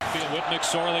with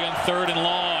McSorley on 3rd and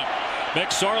long.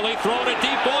 McSorley throwing a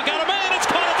deep ball, got a man, it's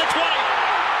caught at the 20.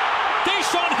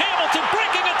 DaeSean Hamilton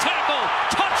breaking a tackle,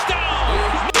 touchdown!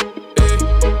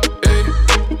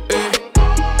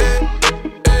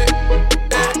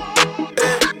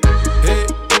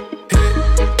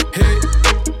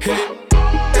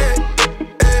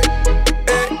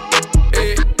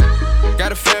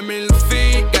 Got a family to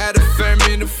feed, got a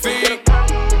family to feed.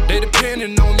 They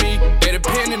depending on me, they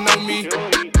depending on me.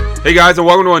 Hey guys, and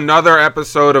welcome to another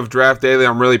episode of Draft Daily.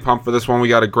 I'm really pumped for this one. We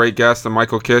got a great guest,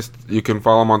 Michael Kist. You can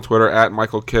follow him on Twitter at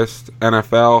Michael Kist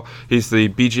NFL. He's the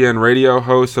BGN radio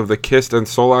host of the Kist and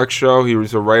Solak show. He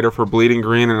was a writer for Bleeding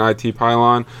Green and IT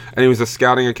Pylon, and he was a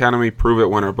Scouting Academy Prove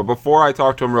It winner. But before I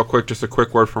talk to him real quick, just a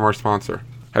quick word from our sponsor.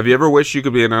 Have you ever wished you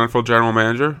could be an NFL general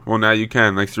manager? Well, now you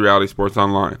can, thanks to Reality Sports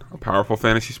Online, a powerful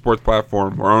fantasy sports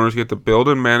platform where owners get to build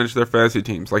and manage their fantasy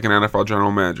teams like an NFL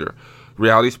general manager.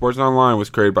 Reality Sports Online was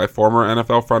created by former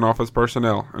NFL front office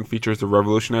personnel and features the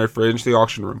revolutionary free agency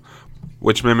auction room,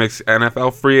 which mimics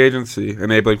NFL free agency,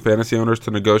 enabling fantasy owners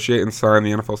to negotiate and sign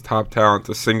the NFL's top talent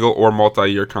to single or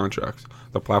multi-year contracts.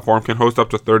 The platform can host up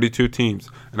to 32 teams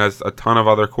and has a ton of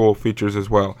other cool features as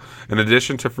well. In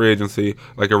addition to free agency,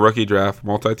 like a rookie draft,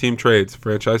 multi-team trades,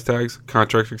 franchise tags,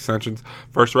 contract extensions,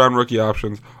 first-round rookie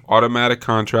options, automatic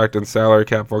contract and salary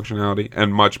cap functionality,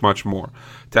 and much, much more.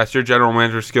 Test your general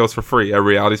manager skills for free at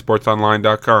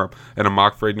realitysportsonline.com and a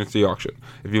mock free agency auction.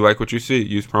 If you like what you see,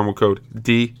 use promo code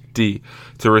DD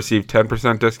to receive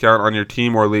 10% discount on your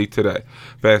team or league today.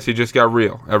 Fantasy just got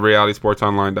real at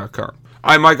realitysportsonline.com. All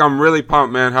right, Mike, I'm really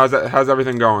pumped, man. How's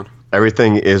everything going?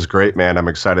 Everything is great, man. I'm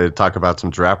excited to talk about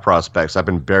some draft prospects. I've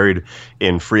been buried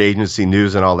in free agency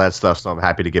news and all that stuff, so I'm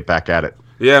happy to get back at it.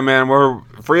 Yeah, man.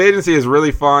 Free agency is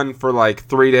really fun for like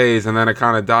 3 days, and then it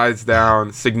kind of dies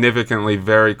down significantly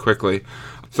very quickly.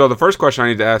 So the first question I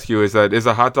need to ask you is is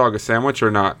a hot dog a sandwich or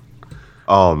not?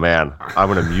 Oh man, I'm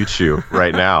gonna mute you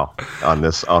right now on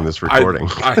this recording.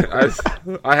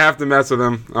 I have to mess with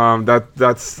him.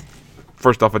 That's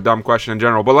first off a dumb question in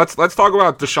general, but let's talk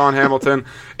about DaeSean Hamilton,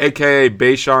 aka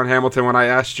DaeSean Hamilton. When I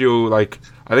asked you, I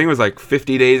think it was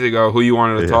 50 days ago, who you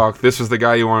wanted to talk, this was the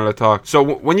guy you wanted to talk. So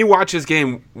when you watch his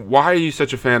game, why are you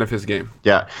such a fan of his game?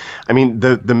 Yeah, I mean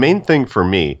the main thing for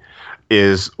me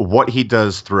is what he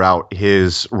does throughout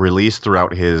his release, throughout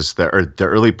the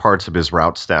early parts of his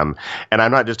route stem. And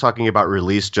I'm not just talking about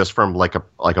release just from like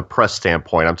a press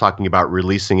standpoint. I'm talking about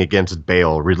releasing against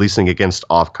bail, releasing against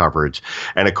off coverage.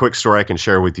 And a quick story I can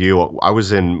share with you. I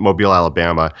was in Mobile,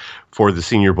 Alabama for the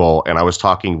Senior Bowl, and I was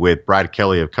talking with Brad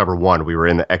Kelly of Cover One. We were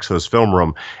in the Exos film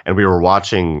room, and we were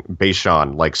watching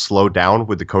DaeSean slow down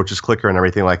with the coach's clicker and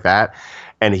everything like that.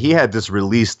 And he had this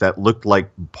release that looked like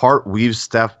part weave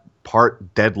step,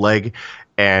 part dead leg,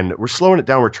 and we're slowing it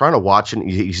down. We're trying to watch, and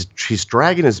he's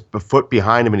dragging his foot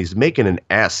behind him, and he's making an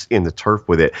S in the turf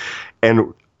with it.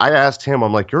 And I asked him,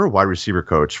 I'm like, you're a wide receiver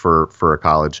coach for a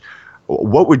college.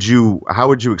 How would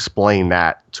you explain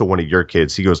that to one of your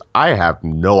kids? He goes, I have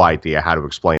no idea how to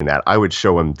explain that. I would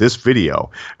show him this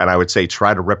video and I would say,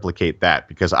 try to replicate that,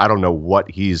 because I don't know what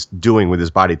he's doing with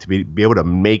his body to be able to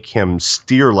make him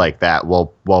steer like that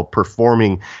while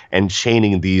performing and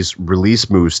chaining these release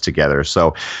moves together.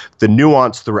 So the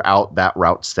nuance throughout that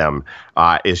route stem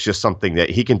is just something that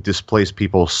he can displace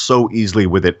people so easily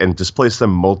with it and displace them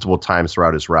multiple times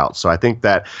throughout his route. So I think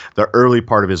that the early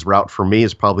part of his route for me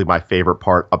is probably my favorite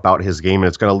part about his game, and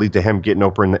it's going to lead to him getting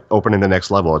open in the next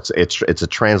level. It's a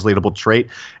translatable trait,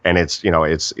 and it's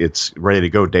ready to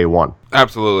go day one.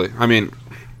 Absolutely. I mean,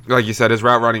 like you said, his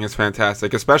route running is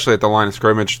fantastic, especially at the line of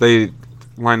scrimmage. They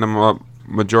lined him up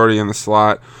majority in the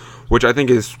slot, which I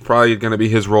think is probably going to be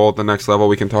his role at the next level.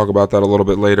 We can talk about that a little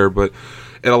bit later, but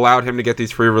it allowed him to get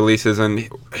these free releases, and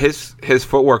his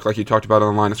footwork, like you talked about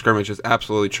on the line of scrimmage, is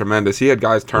absolutely tremendous. He had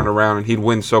guys turn around, and he'd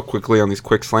win so quickly on these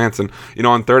quick slants, and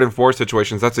on 3rd and 4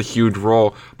 situations, that's a huge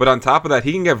role. But on top of that,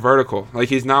 he can get vertical.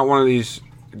 He's not one of these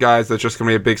guys that's just going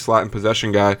to be a big slot and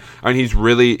possession guy. I mean,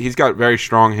 he's got very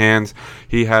strong hands.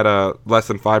 He had a less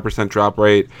than 5% drop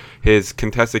rate. His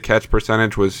contested catch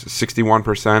percentage was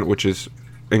 61%, which is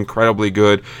incredibly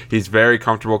good. He's very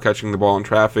comfortable catching the ball in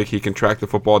traffic. He can track the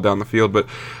football down the field. But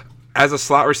as a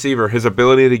slot receiver, his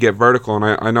ability to get vertical,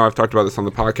 and I know I've talked about this on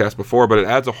the podcast before, but it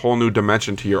adds a whole new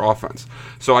dimension to your offense.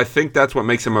 So I think that's what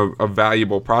makes him a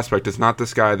valuable prospect. It's not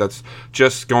this guy that's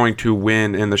just going to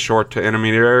win in the short to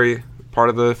intermediary part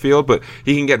of the field, but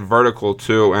he can get vertical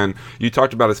too. And you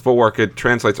talked about his footwork; it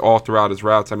translates all throughout his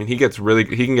routes. I mean, he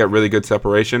can get really good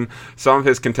separation. Some of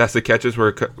his contested catches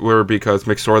were because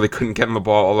McSorley couldn't get him the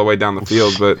ball all the way down the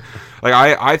field. But like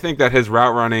I think that his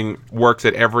route running works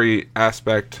at every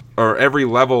aspect or every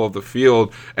level of the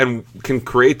field and can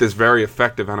create this very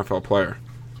effective NFL player.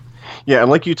 Yeah,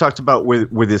 and like you talked about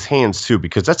with his hands too,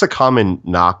 because that's a common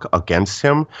knock against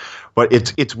him. But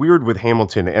it's weird with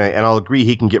Hamilton, and I'll agree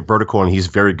he can get vertical, and he's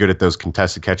very good at those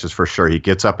contested catches for sure. He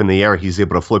gets up in the air, he's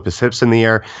able to flip his hips in the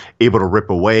air, able to rip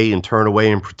away and turn away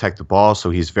and protect the ball, so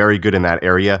he's very good in that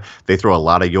area. They throw a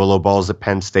lot of YOLO balls at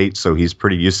Penn State, so he's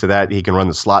pretty used to that. He can run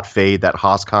the slot fade, that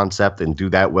Haas concept, and do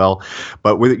that well.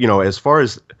 But with as far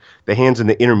as the hands in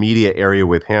the intermediate area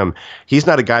with him, he's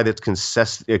not a guy that's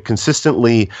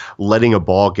consistently letting a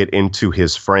ball get into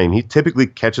his frame. He typically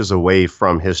catches away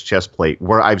from his chest plate.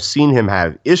 Where I've seen him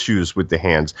have issues with the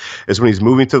hands is when he's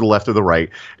moving to the left or the right.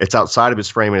 It's outside of his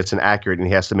frame and it's inaccurate, and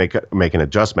he has to make an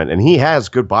adjustment. And he has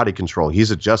good body control. He's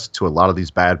adjusted to a lot of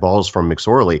these bad balls from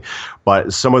McSorley,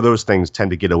 but some of those things tend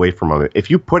to get away from him.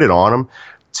 If you put it on him,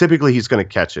 typically he's going to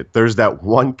catch it. There's that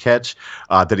one catch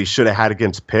that he should have had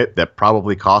against Pitt that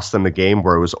probably cost them the game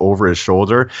where it was over his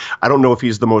shoulder. I don't know if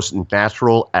he's the most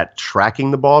natural at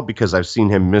tracking the ball because I've seen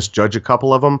him misjudge a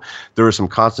couple of them. There were some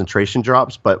concentration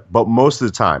drops, but most of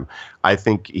the time, I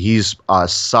think he's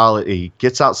solid. He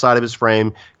gets outside of his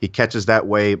frame. He catches that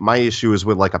way. My issue is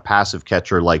with like a passive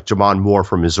catcher like Jamon Moore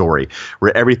from Missouri,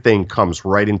 where everything comes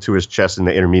right into his chest in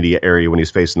the intermediate area when he's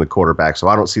facing the quarterback. So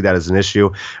I don't see that as an issue.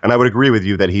 And I would agree with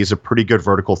you that he's a pretty good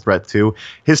vertical threat too.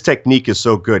 His technique is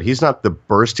so good. He's not the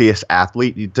burstiest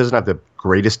athlete. He doesn't have the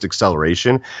greatest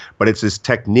acceleration, but it's his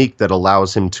technique that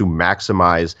allows him to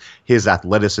maximize his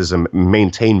athleticism,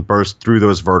 maintain burst through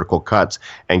those vertical cuts,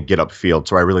 and get upfield.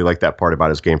 So I really like that part about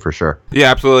his game for sure.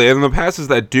 Yeah, absolutely. And the passes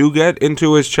that do get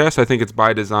into his chest, I think it's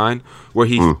by design, where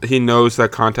he knows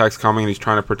that contact's coming and he's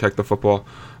trying to protect the football.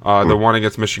 The one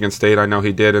against Michigan State, I know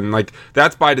he did, and like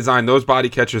that's by design. Those body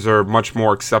catches are much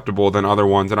more acceptable than other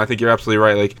ones, and I think you're absolutely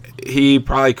right. Like he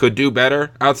probably could do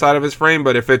better outside of his frame,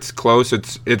 but if it's close,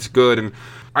 it's good. And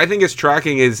I think his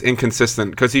tracking is inconsistent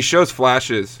because he shows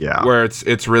flashes where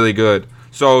it's really good.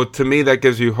 So to me, that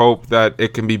gives you hope that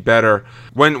it can be better.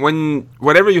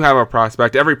 Whenever you have a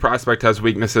prospect, every prospect has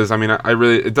weaknesses. I mean,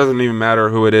 it doesn't even matter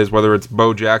who it is, whether it's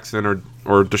Bo Jackson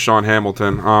or DaeSean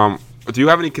Hamilton. Do you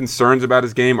have any concerns about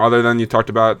his game other than you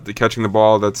talked about the catching the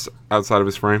ball that's outside of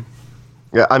his frame?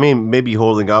 Yeah, I mean, maybe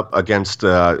holding up against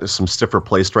some stiffer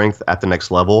play strength at the next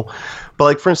level. But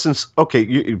like, for instance, okay,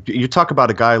 you talk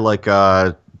about a guy like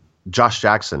Josh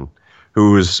Jackson,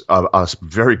 who's a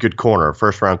very good corner,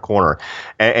 first-round corner.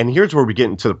 And here's where we get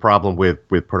into the problem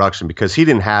with production, because he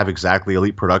didn't have exactly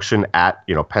elite production at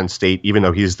Penn State, even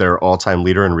though he's their all-time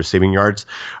leader in receiving yards.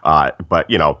 But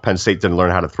Penn State didn't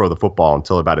learn how to throw the football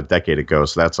until about a decade ago.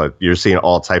 So you're seeing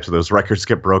all types of those records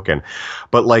get broken.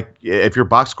 But like, if you're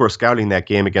box score scouting that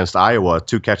game against Iowa,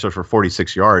 2 catches for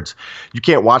 46 yards, you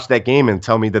can't watch that game and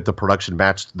tell me that the production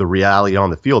matched the reality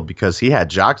on the field, because he had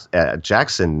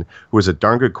Jackson, who was a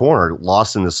darn good corner,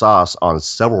 lost in the sauce on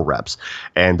several reps,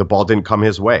 and the ball didn't come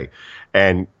his way.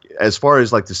 And as far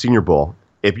as like the Senior Bowl,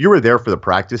 if you were there for the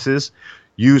practices,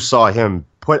 you saw him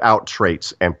put out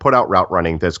traits and put out route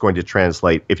running that's going to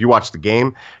translate. If you watch the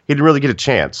game, he didn't really get a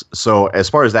chance. So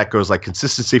as far as that goes, like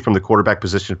consistency from the quarterback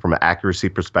position from an accuracy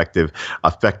perspective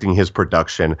affecting his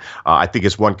production, I think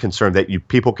is one concern that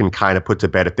people can kind of put to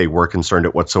bed if they were concerned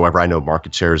at whatsoever. I know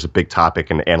market share is a big topic,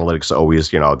 and analytics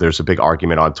always, there's a big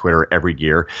argument on Twitter every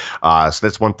year. So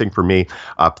that's one thing for me.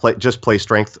 Play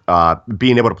strength,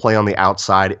 being able to play on the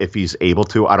outside if he's able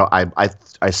to.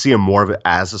 I see him more of it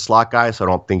as a slot guy, so I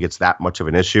don't think it's that much of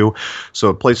an issue.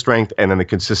 So play strength and then the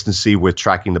consistency with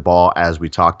tracking the ball, as we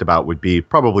talked about, would be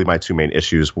probably my two main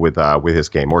issues with his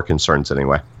game, or concerns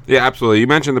anyway. Yeah, absolutely. You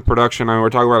mentioned the production. I mean, we're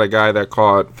talking about a guy that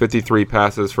caught 53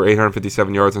 passes for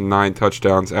 857 yards and 9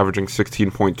 touchdowns, averaging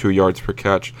 16.2 yards per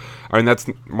catch. I mean, that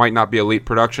might not be elite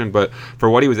production, but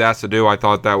for what he was asked to do, I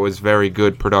thought that was very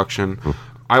good production.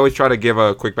 I always try to give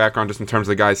a quick background just in terms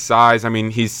of the guy's size. I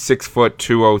mean, he's 6 foot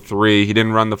 203. He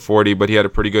didn't run the 40, but he had a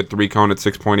pretty good 3-cone at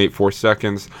 6.84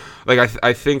 seconds. Like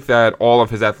I think that all of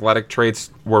his athletic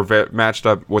traits were matched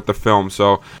up with the film.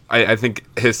 So I think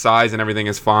his size and everything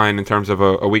is fine in terms of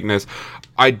a weakness.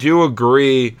 I do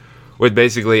agree with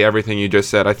basically everything you just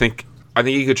said. I think I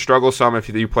think he could struggle some if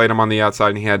you played him on the outside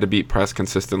and he had to beat press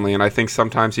consistently. And I think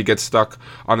sometimes he gets stuck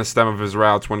on the stem of his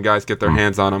routes when guys get their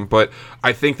hands on him. But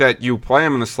I think that you play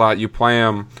him in the slot, you play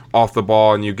him off the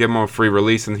ball, and you give him a free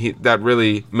release, and that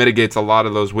really mitigates a lot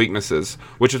of those weaknesses,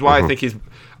 which is why I think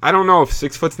I don't know if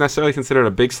 6 foot's necessarily considered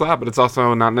a big slot, but it's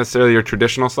also not necessarily your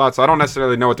traditional slot, so I don't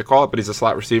necessarily know what to call it, but he's a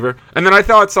slot receiver. And then I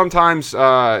thought sometimes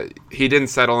he didn't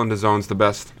settle into zones the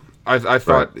best. I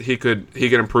thought he could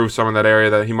improve some of that area,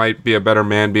 that he might be a better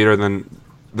man beater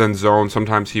than zone.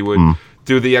 Sometimes he would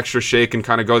do the extra shake and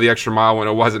kind of go the extra mile when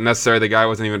it wasn't necessary. The guy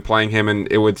wasn't even playing him,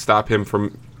 and it would stop him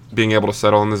from being able to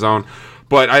settle in the zone.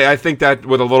 But I think that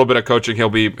with a little bit of coaching, he'll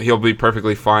be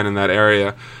perfectly fine in that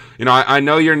area. You know, I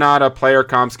know you're not a player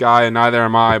comps guy, and neither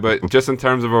am I, but just in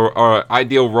terms of a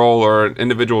ideal role or an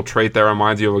individual trait that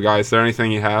reminds you of a guy, is there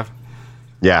anything you have?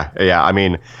 Yeah. I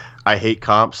mean, I hate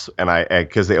comps, and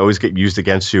because they always get used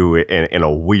against you in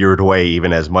a weird way,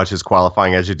 even as much as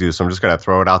qualifying as you do. So I'm just going to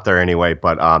throw it out there anyway.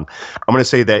 But I'm going to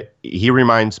say that he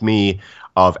reminds me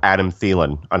of Adam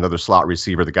Thielen, another slot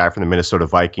receiver, the guy from the Minnesota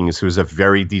Vikings, who's a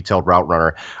very detailed route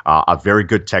runner, a very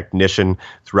good technician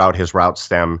throughout his route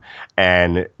stem,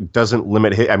 and doesn't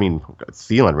limit his. I mean,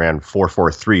 Thielen ran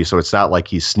 4.43, so it's not like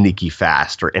he's sneaky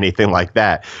fast or anything like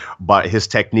that. But his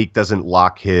technique doesn't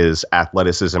lock his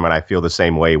athleticism, and I feel the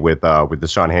same way with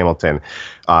DaeSean Hamilton.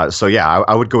 So yeah,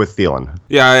 I would go with Thielen.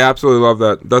 Yeah, I absolutely love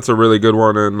that. That's a really good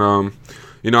one, and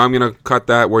you know, I'm going to cut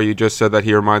that where you just said that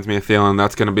he reminds me of Thielen.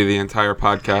 That's going to be the entire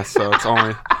podcast, so it's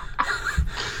only...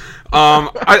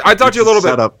 I talked to you a little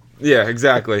bit... Up. Yeah,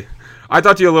 exactly. I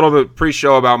talked to you a little bit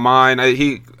pre-show about mine. I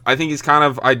think he's kind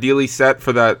of ideally set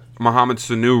for that Mohamed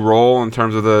Sanu role in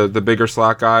terms of the bigger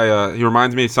slot guy. He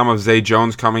reminds me of some of Zay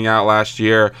Jones coming out last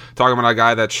year, talking about a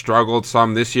guy that struggled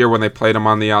some this year when they played him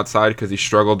on the outside because he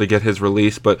struggled to get his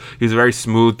release, but he's a very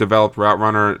smooth, developed route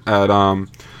runner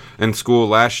in school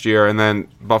last year, and then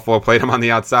Buffalo played him on the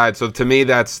outside. So to me,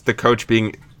 that's the coach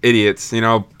being idiots. You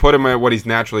know, put him at what he's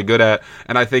naturally good at.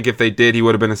 And I think if they did, he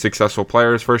would have been a successful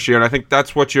player his first year. And I think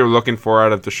that's what you're looking for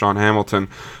out of DaeSean Hamilton.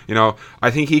 You know,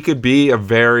 I think he could be a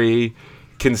very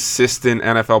consistent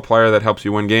NFL player that helps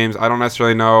you win games. I don't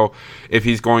necessarily know if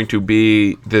he's going to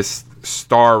be this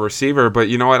star receiver, but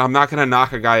you know what? I'm not going to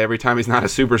knock a guy every time he's not a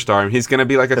superstar. I mean, he's going to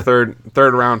be like a third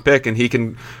round pick, and he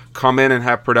can come in and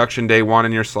have production day one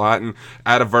in your slot and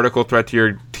add a vertical threat to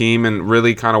your team and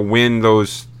really kind of win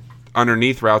those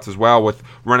underneath routes as well with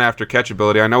run after catch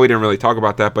ability. I know we didn't really talk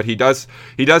about that, but he does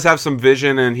have some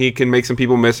vision, and he can make some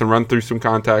people miss and run through some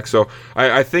contact. So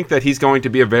I think that he's going to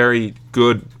be a very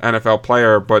good NFL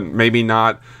player, but maybe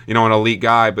not, you know, an elite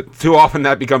guy. But too often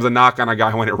that becomes a knock on a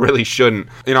guy when it really shouldn't.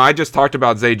 You know, I just talked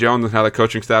about Zay Jones and how the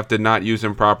coaching staff did not use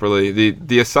him properly.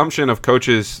 The assumption of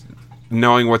coaches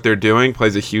knowing what they're doing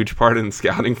plays a huge part in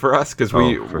scouting for us, because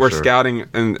we're sure. Scouting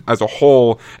as a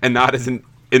whole and not as an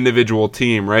individual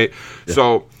team, right?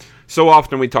 Yeah. So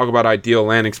often we talk about ideal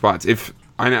landing spots. If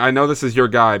I know this is your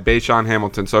guy, DaeSean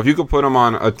Hamilton, so if you could put him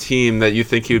on a team that you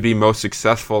think he would be most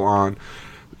successful on,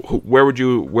 where would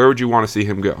you want to see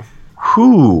him go?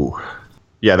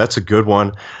 Yeah, that's a good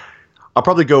one. I'll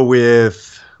probably go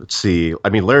with, let's see. I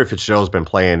mean, Larry Fitzgerald's been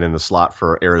playing in the slot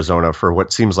for Arizona for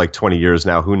what seems like 20 years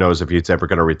now. Who knows if he's ever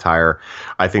going to retire?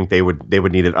 I think they would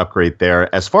need an upgrade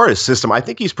there. As far as system, I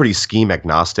think he's pretty scheme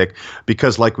agnostic,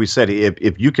 because like we said,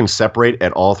 if you can separate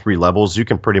at all three levels, you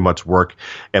can pretty much work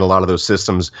in a lot of those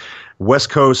systems. West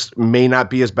Coast may not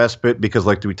be his best fit because,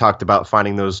 like we talked about,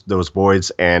 finding those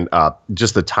voids and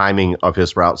just the timing of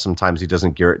his route. Sometimes he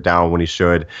doesn't gear it down when he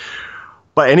should.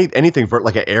 But anything for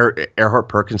like an Earhart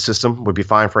Perkins system would be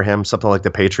fine for him. Something like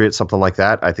the Patriots, something like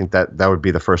that. I think that would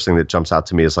be the first thing that jumps out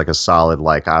to me as like a solid.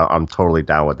 Like I'm totally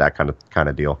down with that kind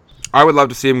of deal. I would love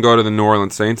to see him go to the New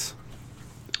Orleans Saints.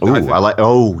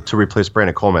 To replace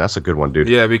Brandon Coleman. That's a good one, dude.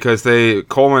 Yeah, because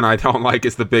Coleman I don't like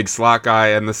is the big slot guy,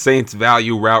 and the Saints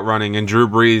value route running. And Drew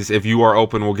Brees, if you are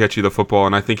open, will get you the football.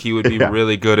 And I think he would be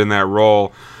really good in that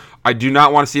role. I do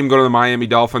not want to see him go to the Miami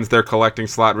Dolphins. They're collecting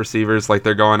slot receivers like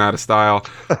they're going out of style.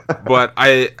 But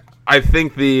I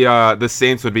think the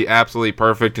Saints would be absolutely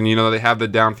perfect. And, you know, they have the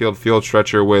downfield field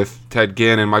stretcher with Ted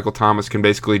Ginn, and Michael Thomas can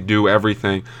basically do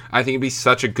everything. I think it'd be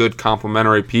such a good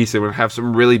complementary piece. It would have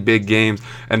some really big games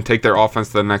and take their offense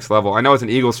to the next level. I know as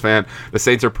an Eagles fan, the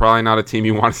Saints are probably not a team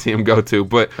you want to see him go to,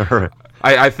 but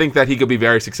I think that he could be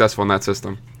very successful in that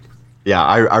system. Yeah,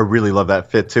 I really love that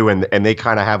fit too, and they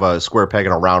kind of have a square peg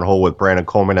in a round hole with Brandon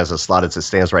Coleman as a slot as it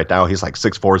stands right now. He's like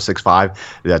 6'4", 6'5".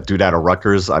 That dude out of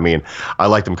Rutgers. I mean, I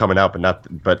liked him coming out,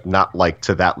 but not like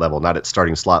to that level, not at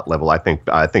starting slot level. I think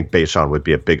DaeSean would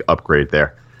be a big upgrade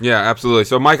there. Yeah, absolutely.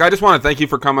 So, Mike, I just want to thank you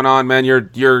for coming on, man.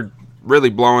 You're really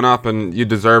blowing up, and you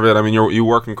deserve it. I mean, you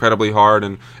work incredibly hard,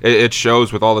 and it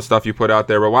shows with all the stuff you put out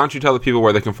there. But why don't you tell the people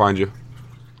where they can find you?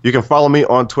 You can follow me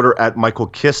on Twitter at Michael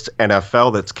Kist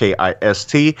NFL. That's Kist.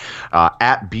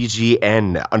 At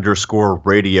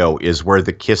BGN_radio is where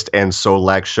the Kist and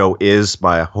Solak show is.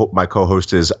 My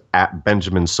co-host is at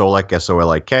Benjamin Solak,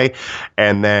 Solik.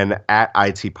 And then at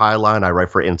IT Pylon, I write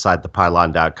for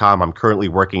InsideThePylon.com. I'm currently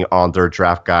working on their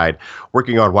draft guide,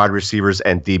 working on wide receivers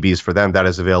and DBs for them. That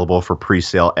is available for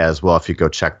pre-sale as well if you go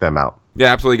check them out.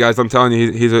 Yeah, absolutely, guys. I'm telling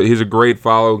you, he's a great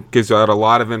follow. Gives out a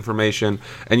lot of information,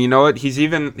 and you know what? He's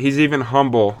even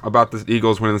humble about the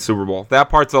Eagles winning the Super Bowl. That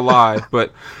part's a lie,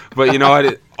 but you know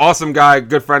what? Awesome guy,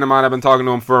 good friend of mine. I've been talking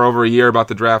to him for over a year about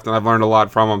the draft, and I've learned a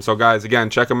lot from him. So, guys, again,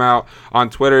 check him out on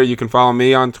Twitter. You can follow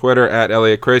me on Twitter at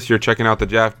ElliotChris. You're checking out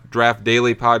the Draft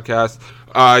Daily podcast.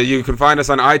 You can find us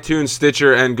on iTunes,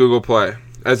 Stitcher, and Google Play.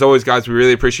 As always, guys, we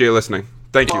really appreciate you listening.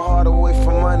 Thank you. My heart away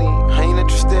from money, I ain't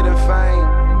interested in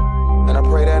fame. And I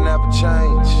pray that never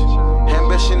change.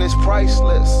 Ambition is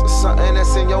priceless. It's something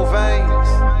that's in your veins.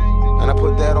 And I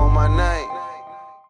put that on my name.